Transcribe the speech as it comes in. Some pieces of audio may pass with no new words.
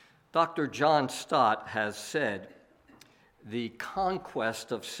Dr. John Stott has said, the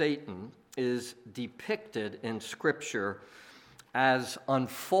conquest of Satan is depicted in Scripture as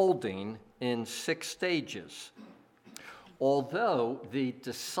unfolding in 6 stages. Although the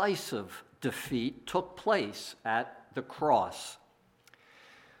decisive defeat took place at the cross.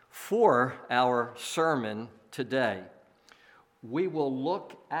 For our sermon today, we will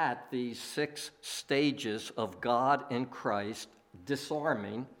look at these 6 stages of God in Christ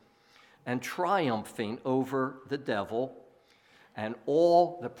disarming and triumphing over the devil and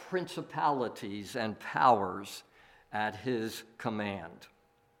all the principalities and powers at his command.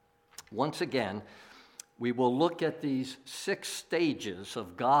 Once again, we will look at these 6 stages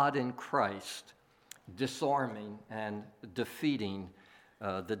of God in Christ disarming and defeating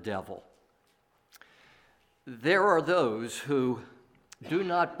the devil. There are those who do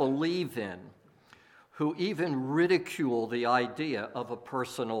not believe in, who even ridicule the idea of a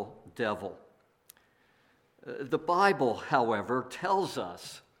personal devil. The Bible, however, tells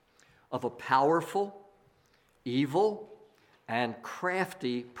us of a powerful, evil, and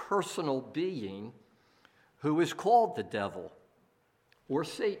crafty personal being who is called the devil, or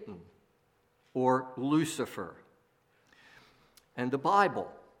Satan, or Lucifer. And the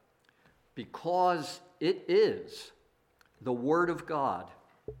Bible, because it is the Word of God,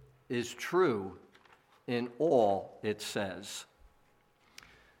 is true in all it says.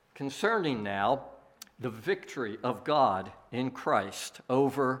 Concerning now the victory of God in Christ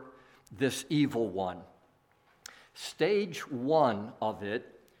over this evil one, stage 1 of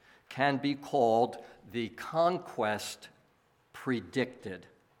it can be called the conquest predicted.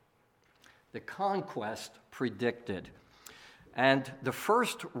 The conquest predicted. And the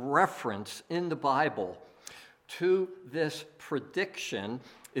first reference in the Bible to this prediction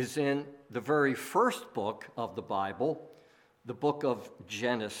is in the very first book of the Bible, the book of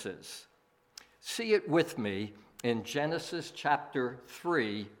Genesis. See it with me in Genesis chapter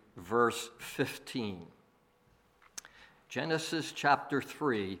 3, verse 15. Genesis chapter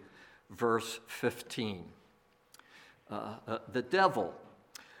 3, verse 15. The devil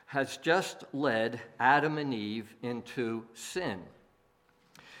has just led Adam and Eve into sin.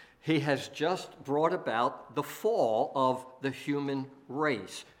 He has just brought about the fall of the human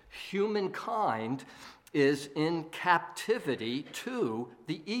race. Humankind is in captivity to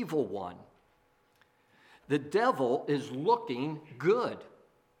the evil one. The devil is looking good,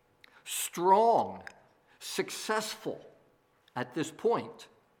 strong, successful at this point.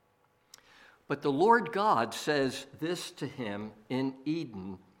 But the Lord God says this to him in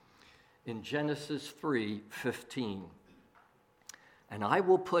Eden in Genesis 3:15. And I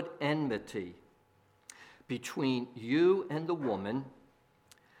will put enmity between you and the woman,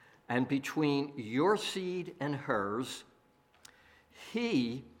 and between your seed and hers.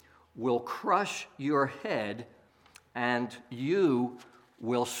 He will crush your head, and you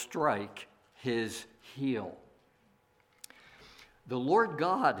will strike his heel. The Lord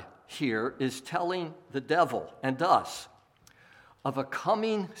God here is telling the devil and us of a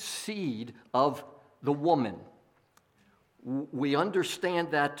coming seed of the woman. We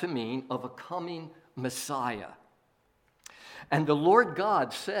understand that to mean of a coming Messiah. And the Lord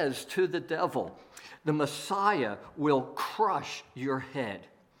God says to the devil, the Messiah will crush your head.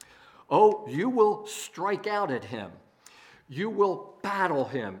 Oh, you will strike out at him. You will battle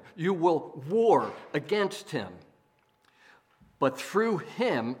him. You will war against him. But through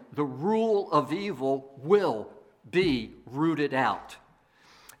him, the rule of evil will be rooted out.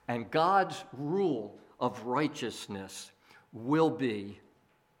 And God's rule of righteousness will be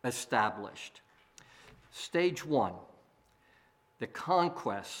established. Stage 1, the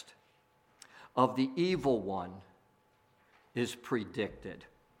conquest of the evil one is predicted.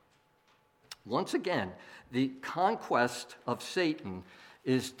 Once again, the conquest of Satan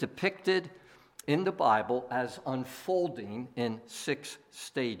is depicted in the Bible as unfolding in 6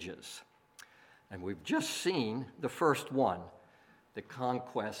 stages. And we've just seen the first one, the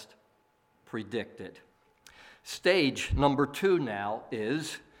conquest predicted. Stage number 2 now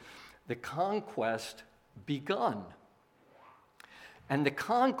is the conquest begun. And the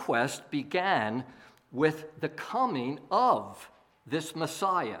conquest began with the coming of this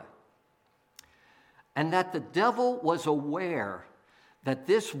Messiah. And that the devil was aware that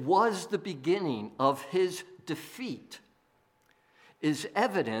this was the beginning of his defeat is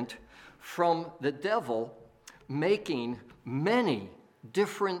evident from the devil making many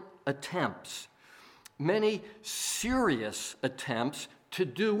different attempts, many serious attempts to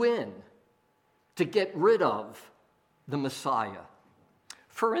do in, to get rid of the Messiah.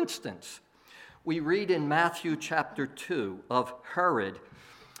 For instance, we read in Matthew chapter 2 of Herod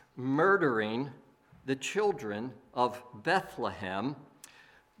murdering the children of Bethlehem,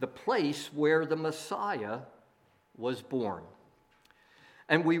 the place where the Messiah was born.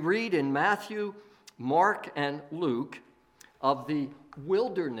 And we read in Matthew, Mark, and Luke of the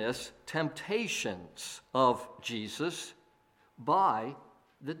wilderness temptations of Jesus by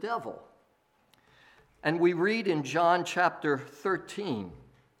the devil. And we read in John chapter 13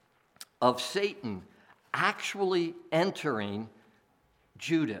 of Satan actually entering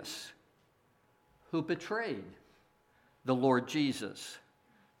Judas, who betrayed the Lord Jesus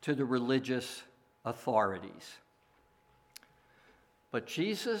to the religious authorities. But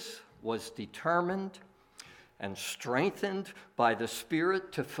Jesus was determined and strengthened by the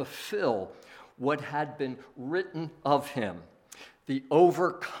Spirit to fulfill what had been written of him, the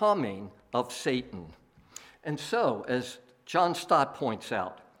overcoming of Satan. And so, as John Stott points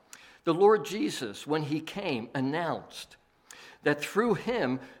out, the Lord Jesus, when he came, announced that through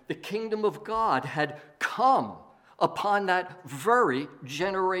him the kingdom of God had come upon that very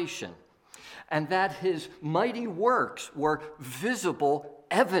generation, and that his mighty works were visible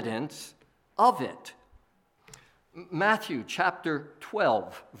evidence of it. Matthew chapter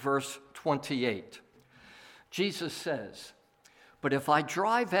 12, verse 28. Jesus says, "But if I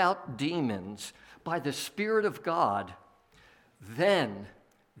drive out demons by the Spirit of God, then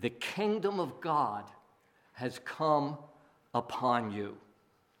the kingdom of God has come upon you."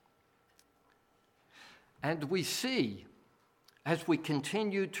 And we see, as we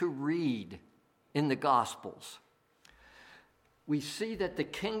continue to read in the Gospels, we see that the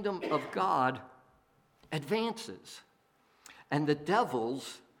kingdom of God advances and the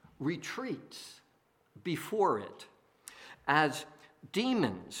devil's retreats before it as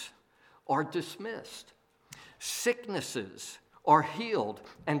demons are dismissed, sicknesses are healed,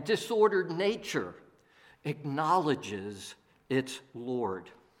 and disordered nature acknowledges its Lord.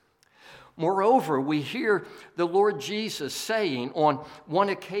 Moreover, we hear the Lord Jesus saying on one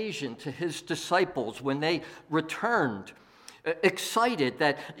occasion to his disciples when they returned, excited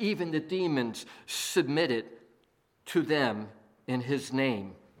that even the demons submitted to them in his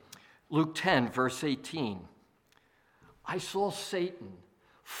name. Luke 10, verse 18, "I saw Satan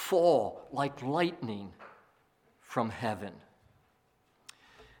fall like lightning from heaven."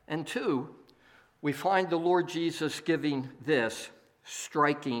 And two, we find the Lord Jesus giving this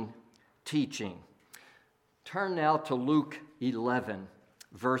striking teaching. Turn now to Luke 11,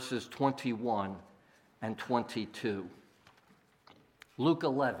 verses 21 and 22. Luke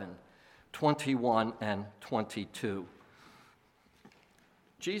 11, 21 and 22.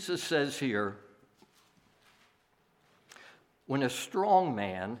 Jesus says here, "When a strong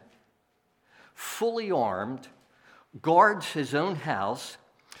man, fully armed, guards his own house,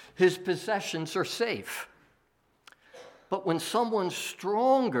 his possessions are safe. But when someone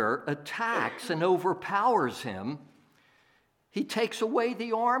stronger attacks and overpowers him, he takes away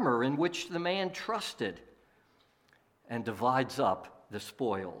the armor in which the man trusted and divides up the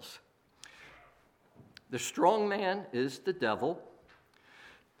spoils." The strong man is the devil.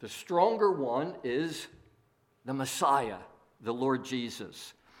 The stronger one is the Messiah, the Lord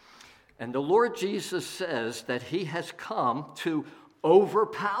Jesus. And the Lord Jesus says that he has come to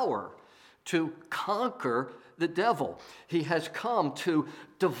overpower, to conquer the devil. He has come to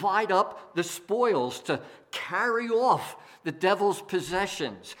divide up the spoils, to carry off the devil's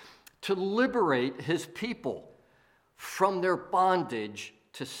possessions, to liberate his people from their bondage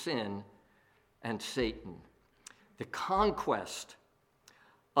to sin and Satan. The conquest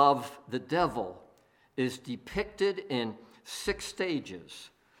of the devil is depicted in 6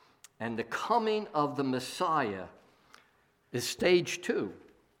 stages, and the coming of the Messiah is stage 2,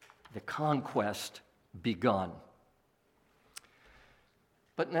 the conquest begun.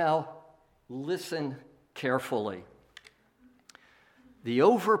 But now, listen carefully. The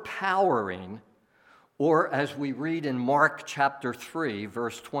overpowering, or as we read in Mark chapter 3,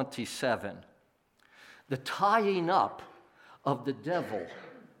 verse 27, the tying up of the devil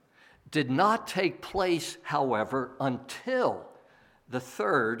did not take place, however, until the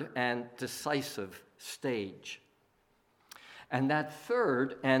third and decisive stage. And that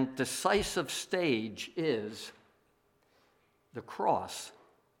third and decisive stage is the cross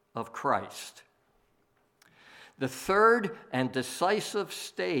of Christ. The third and decisive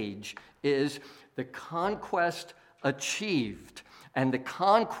stage is the conquest achieved. And the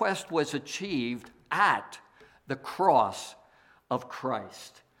conquest was achieved at the cross of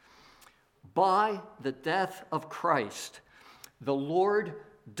Christ. By the death of Christ, the Lord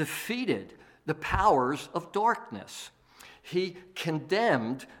defeated the powers of darkness. He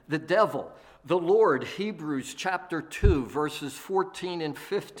condemned the devil The Lord, Hebrews chapter 2, verses 14 and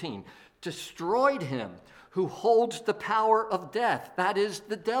 15, destroyed him who holds the power of death, that is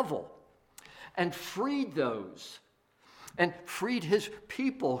the devil, and freed his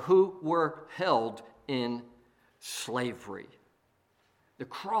people who were held in slavery. The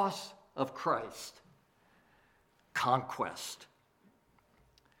cross of Christ, conquest.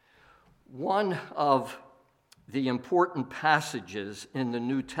 One of the important passages in the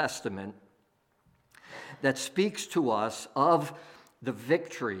New Testament that speaks to us of the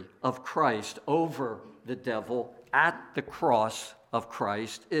victory of Christ over the devil at the cross of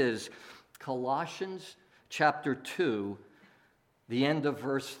Christ is Colossians chapter 2, the end of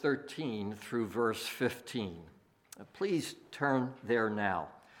verse 13 through verse 15. Please turn there now.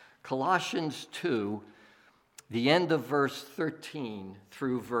 Colossians 2, the end of verse 13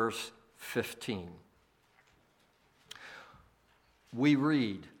 through verse 15. We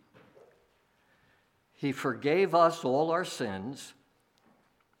read, "He forgave us all our sins,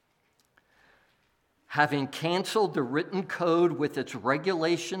 having canceled the written code with its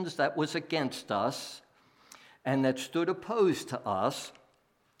regulations that was against us and that stood opposed to us.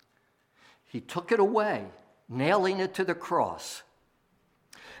 He took it away, nailing it to the cross.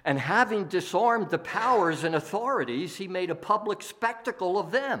 And having disarmed the powers and authorities, he made a public spectacle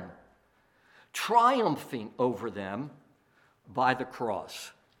of them, triumphing over them by the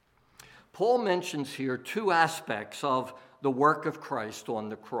cross." Paul mentions here two aspects of the work of Christ on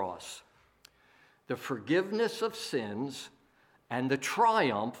the cross: the forgiveness of sins and the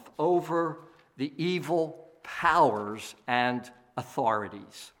triumph over the evil powers and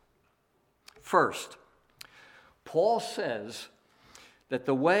authorities. First, Paul says that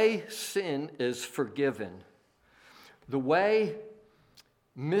the way sin is forgiven, the way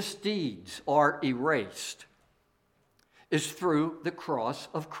misdeeds are erased, is through the cross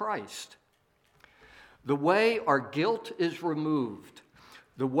of Christ. The way our guilt is removed,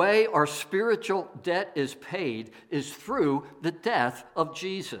 the way our spiritual debt is paid, is through the death of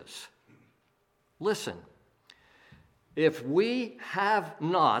Jesus. Listen, if we have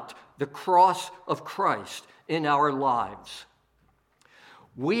not the cross of Christ in our lives,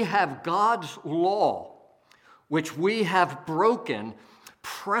 we have God's law, which we have broken,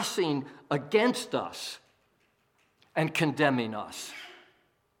 pressing against us and condemning us.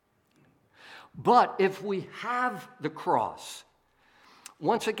 But if we have the cross,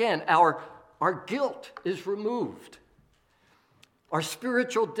 once again, our guilt is removed. Our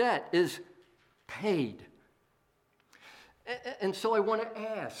spiritual debt is paid. And so I want to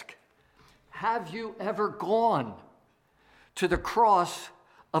ask, have you ever gone to the cross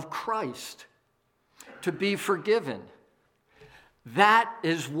of Christ to be forgiven? That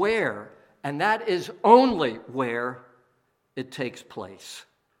is where, and that is only where, it takes place.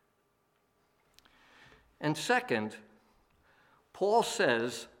 And second, Paul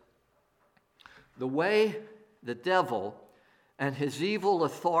says the way the devil and his evil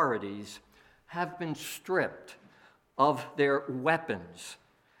authorities have been stripped of their weapons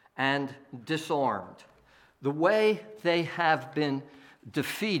and disarmed, the way they have been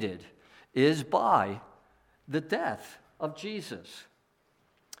defeated is by the death of Jesus.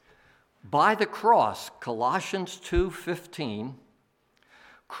 By the cross, Colossians 2:15,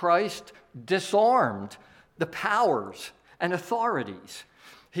 Christ disarmed the powers and authorities.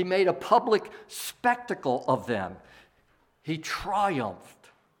 He made a public spectacle of them. He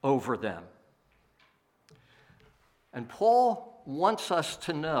triumphed over them. And Paul wants us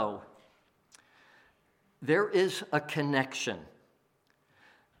to know there is a connection.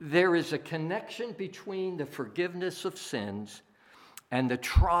 There is a connection between the forgiveness of sins and the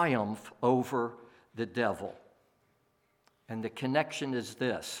triumph over the devil. And the connection is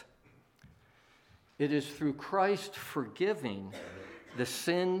this: it is through Christ forgiving the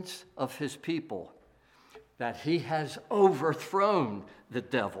sins of his people that he has overthrown the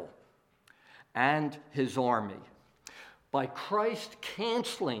devil and his army. By Christ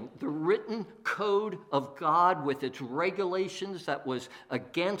canceling the written code of God with its regulations that was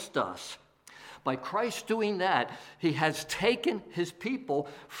against us, by Christ doing that, he has taken his people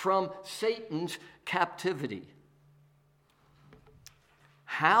from Satan's captivity.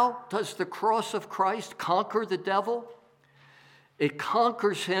 How does the cross of Christ conquer the devil? It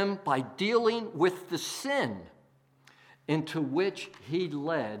conquers him by dealing with the sin into which he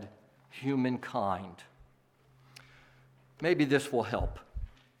led humankind. Maybe this will help.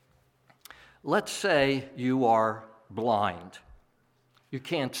 Let's say you are blind. You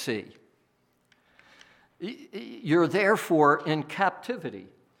can't see. You're therefore in captivity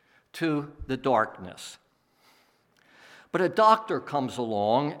to the darkness. But a doctor comes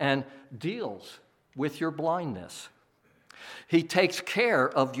along and deals with your blindness. He takes care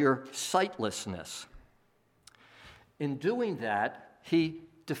of your sightlessness. In doing that, he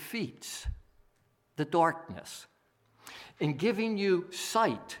defeats the darkness. In giving you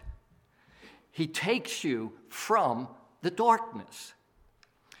sight, he takes you from the darkness.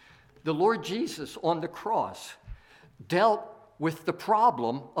 The Lord Jesus on the cross dealt with the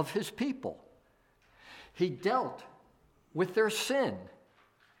problem of his people. He dealt with their sin.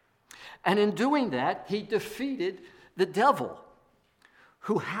 And in doing that, he defeated the devil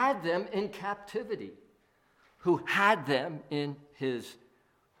who had them in captivity, who had them in his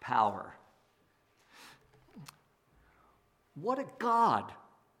power. What a God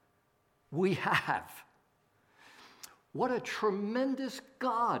we have. What a tremendous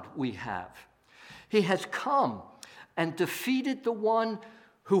God we have. He has come and defeated the one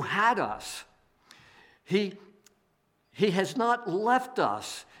who had us. He has not left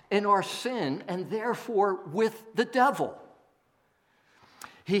us in our sin and therefore with the devil.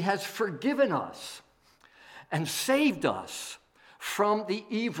 He has forgiven us and saved us from the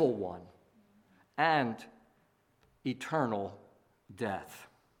evil one and eternal death.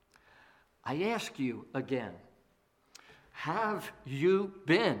 I ask you again, have you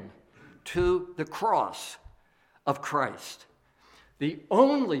been to the cross of Christ, the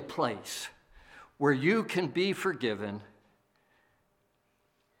only place where you can be forgiven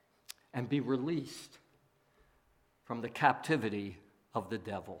and be released from the captivity of the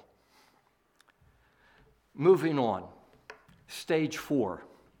devil? Moving on, stage 4.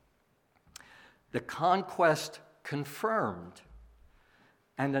 The conquest confirmed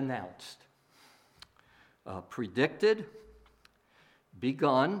and announced. Predicted,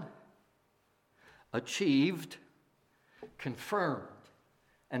 begun, achieved, confirmed,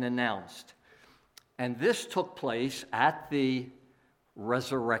 and announced. And this took place at the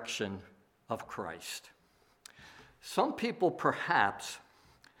resurrection of Christ. Some people perhaps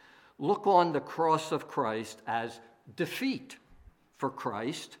look on the cross of Christ as defeat for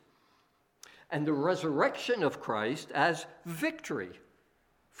Christ, and the resurrection of Christ as victory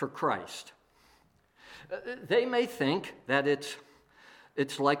for Christ. They may think that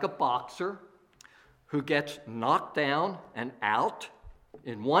it's like a boxer who gets knocked down and out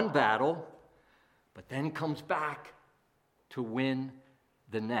in one battle, but then comes back to win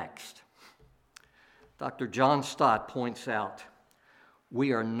the next. Dr. John Stott points out,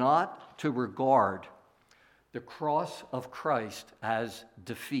 we are not to regard the cross of Christ as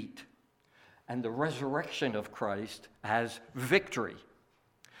defeat and the resurrection of Christ as victory.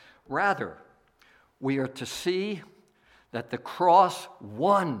 Rather, we are to see that the cross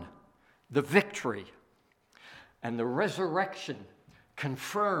won the victory and the resurrection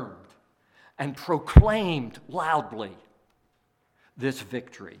confirmed and proclaimed loudly this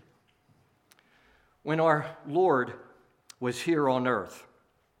victory. When our Lord was here on earth,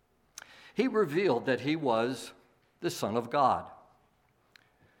 he revealed that he was the Son of God.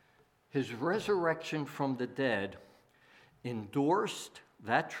 His resurrection from the dead endorsed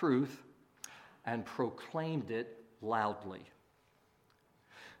that truth and proclaimed it loudly.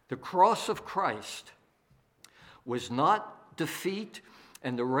 The cross of Christ was not defeat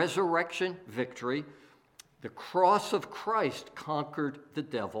and the resurrection victory. The cross of Christ conquered the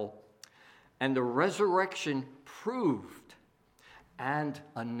devil, and the resurrection proved and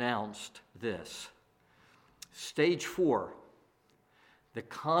announced this. Stage 4, the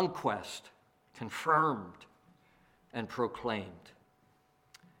conquest confirmed and proclaimed.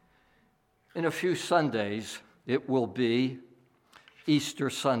 In a few Sundays, it will be Easter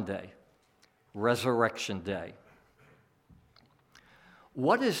Sunday, Resurrection Day.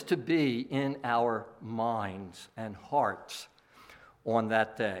 What is to be in our minds and hearts on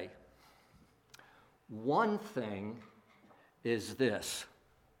that day? One thing is this: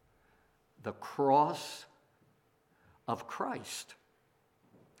 the cross of Christ.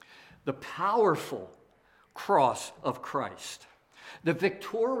 The powerful cross of Christ. The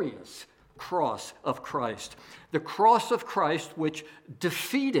victorious cross of Christ. The cross of Christ which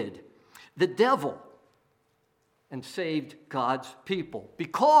defeated the devil and saved God's people.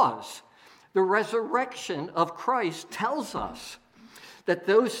 Because the resurrection of Christ tells us that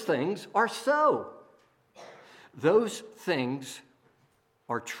those things are so. Those things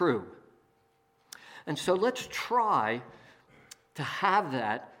are true. And so let's try to have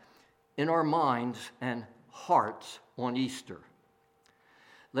that in our minds and hearts on Easter.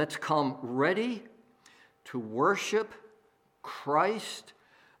 Let's come ready to worship Christ,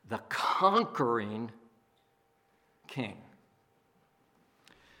 the conquering King.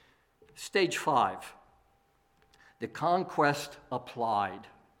 Stage 5, the conquest applied.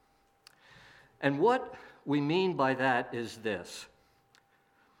 And what we mean by that is this.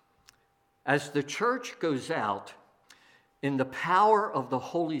 As the church goes out in the power of the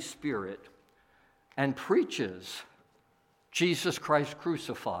Holy Spirit and preaches Jesus Christ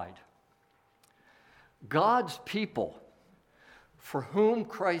crucified, God's people for whom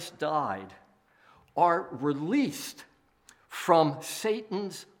Christ died are released from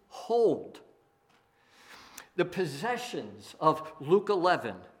Satan's hold. The possessions of Luke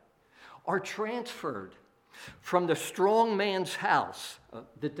 11 are transferred from the strong man's house,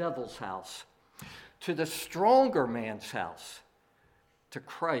 the devil's house, to the stronger man's house, to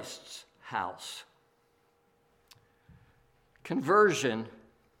Christ's house. Conversion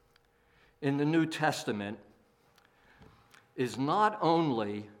in the New Testament is not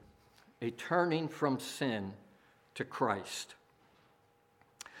only a turning from sin to Christ,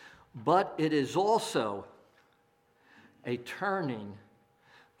 but it is also a turning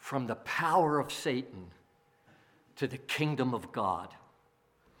from the power of Satan to the kingdom of God.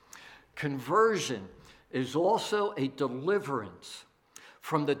 Conversion is also a deliverance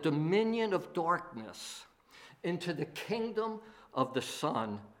from the dominion of darkness into the kingdom of the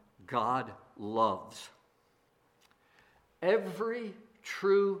Son God loves. Every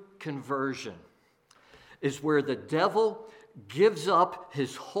true conversion is where the devil gives up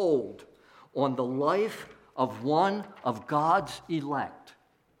his hold on the life of one of God's elect,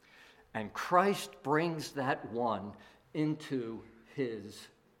 and Christ brings that one into his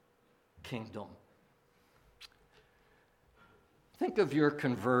kingdom. Think of your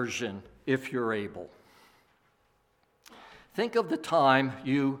conversion if you're able. Think of the time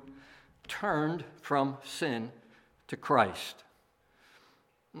you turned from sin to Christ.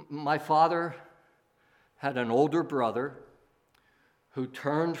 My father had an older brother who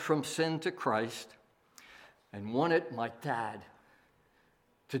turned from sin to Christ and wanted my dad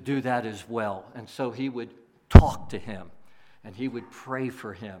to do that as well. And so he would talk to him and he would pray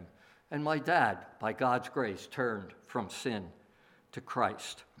for him. And my dad, by God's grace, turned from sin to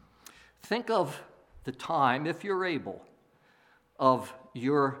Christ. Think of the time, if you're able, of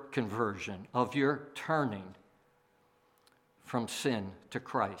your conversion, of your turning from sin to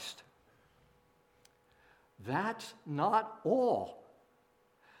Christ. That's not all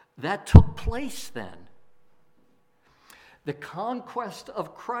that took place then. The conquest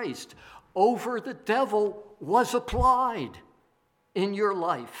of Christ over the devil was applied in your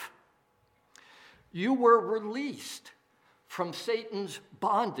life. You were released from Satan's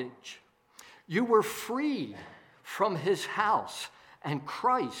bondage. You were freed from his house, and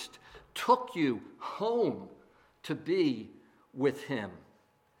Christ took you home to be with him.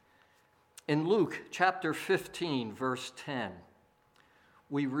 In Luke chapter 15, verse 10,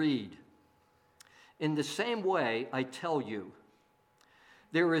 we read, "In the same way, I tell you,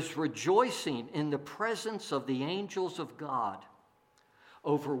 there is rejoicing in the presence of the angels of God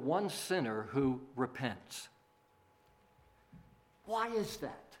over one sinner who repents." Why is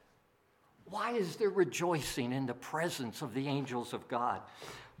that? Why is there rejoicing in the presence of the angels of God?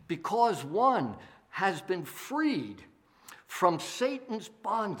 Because one has been freed from Satan's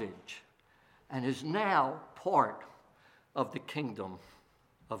bondage and is now part of the kingdom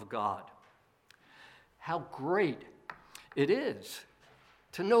of God. How great it is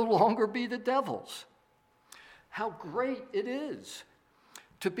to no longer be the devil's. How great it is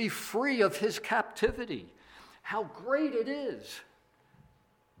to be free of his captivity. How great it is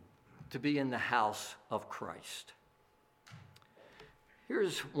to be in the house of Christ.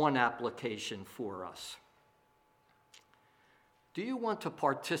 Here's one application for us. Do you want to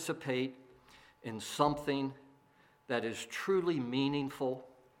participate in something that is truly meaningful,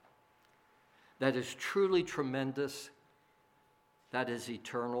 that is truly tremendous, that is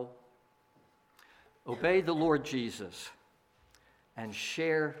eternal? Obey the Lord Jesus and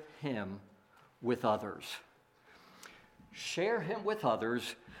share him with others. Share him with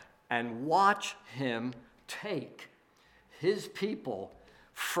others and watch him take his people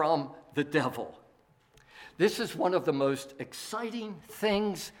from the devil. This is one of the most exciting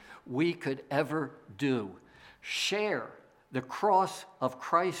things we could ever do. Share the cross of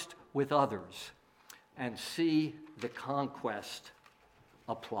Christ with others and see the conquest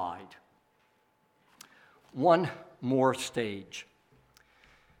applied. One more stage.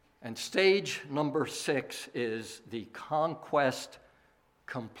 And stage number 6 is the conquest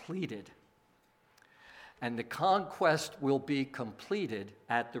completed. And the conquest will be completed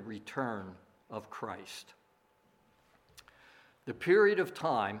at the return of Christ. The period of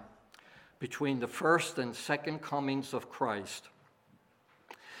time between the first and second comings of Christ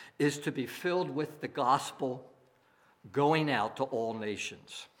is to be filled with the gospel, going out to all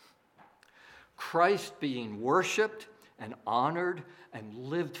nations. Christ being worshiped and honored and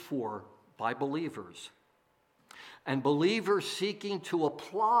lived for by believers. And believers seeking to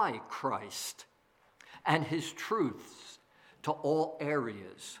apply Christ and his truths to all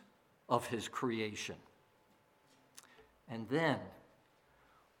areas of his creation. And then,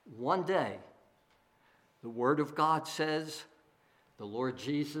 one day, the Word of God says the Lord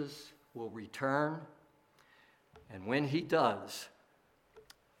Jesus will return, and when he does,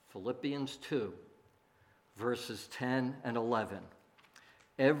 Philippians 2, verses 10 and 11,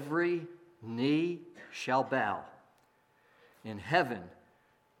 every knee shall bow in heaven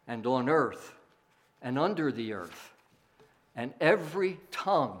and on earth and under the earth, and every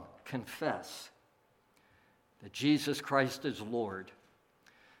tongue confess that Jesus Christ is Lord,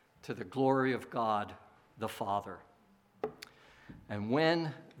 to the glory of God the Father. And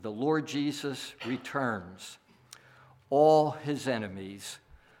when the Lord Jesus returns, all his enemies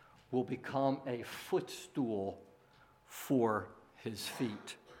will become a footstool for his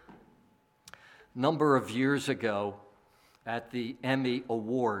feet. A number of years ago, at the Emmy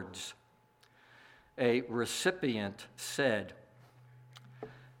Awards, a recipient said,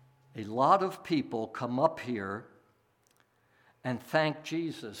 "A lot of people come up here and thank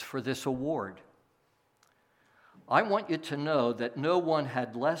Jesus for this award. I want you to know that no one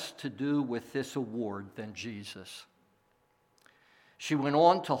had less to do with this award than Jesus." She went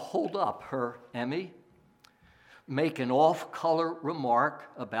on to hold up her Emmy, make an off-color remark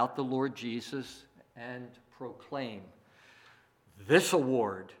about the Lord Jesus, and proclaim, "This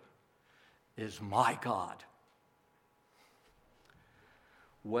award is my God."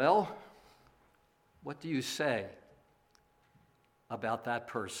 Well, what do you say about that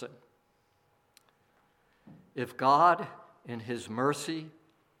person? If God, in his mercy,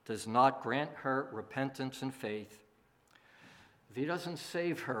 does not grant her repentance and faith, if he doesn't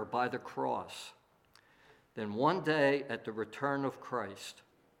save her by the cross, then one day at the return of Christ,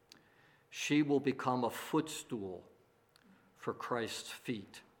 she will become a footstool for Christ's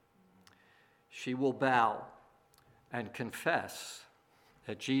feet. She will bow and confess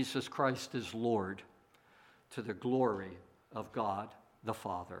that Jesus Christ is Lord, to the glory of God the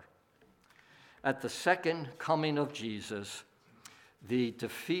Father. At the second coming of Jesus, the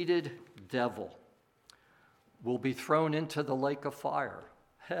defeated devil will be thrown into the lake of fire,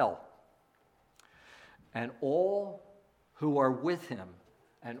 hell. And all who are with him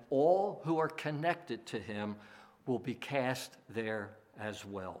and all who are connected to him will be cast there as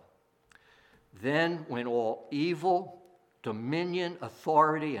well. Then, when all evil, dominion,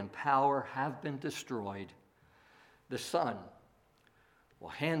 authority, and power have been destroyed, the Son will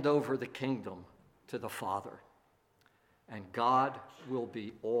hand over the kingdom to the Father, and God will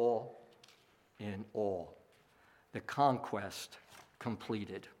be all in all. The conquest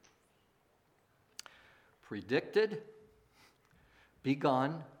completed. Predicted,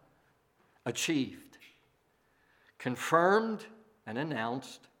 begun, achieved, confirmed and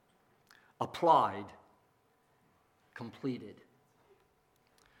announced, applied, completed.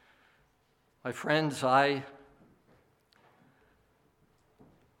 My friends, I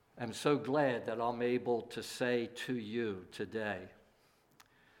am so glad that I'm able to say to you today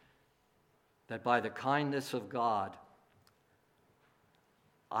that by the kindness of God,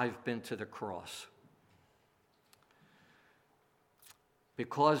 I've been to the cross.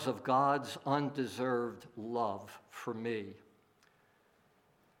 Because of God's undeserved love for me,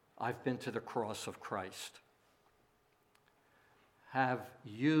 I've been to the cross of Christ. Have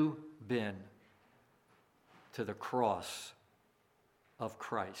you been to the cross of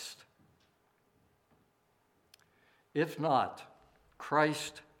Christ? If not,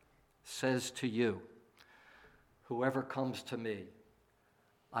 Christ says to you, "Whoever comes to me,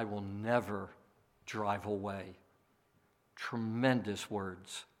 I will never drive away." Tremendous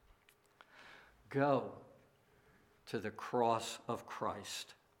words. Go to the cross of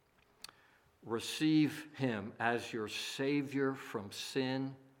Christ. Receive him as your Savior from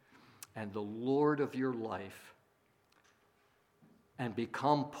sin and the Lord of your life, and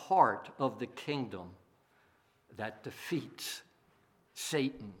become part of the kingdom that defeats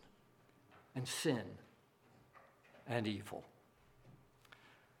Satan and sin and evil.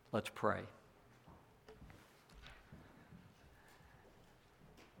 Let's pray.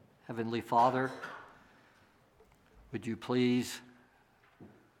 Heavenly Father, would you please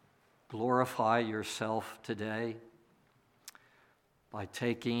glorify yourself today by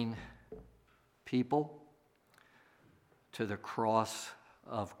taking people to the cross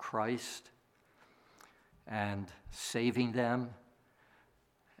of Christ and saving them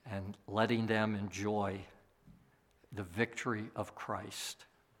and letting them enjoy the victory of Christ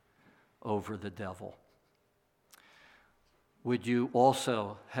over the devil. Would you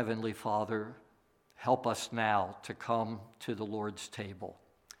also, Heavenly Father, help us now to come to the Lord's table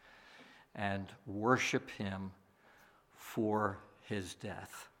and worship him for his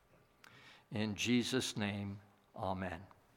death. In Jesus' name, amen.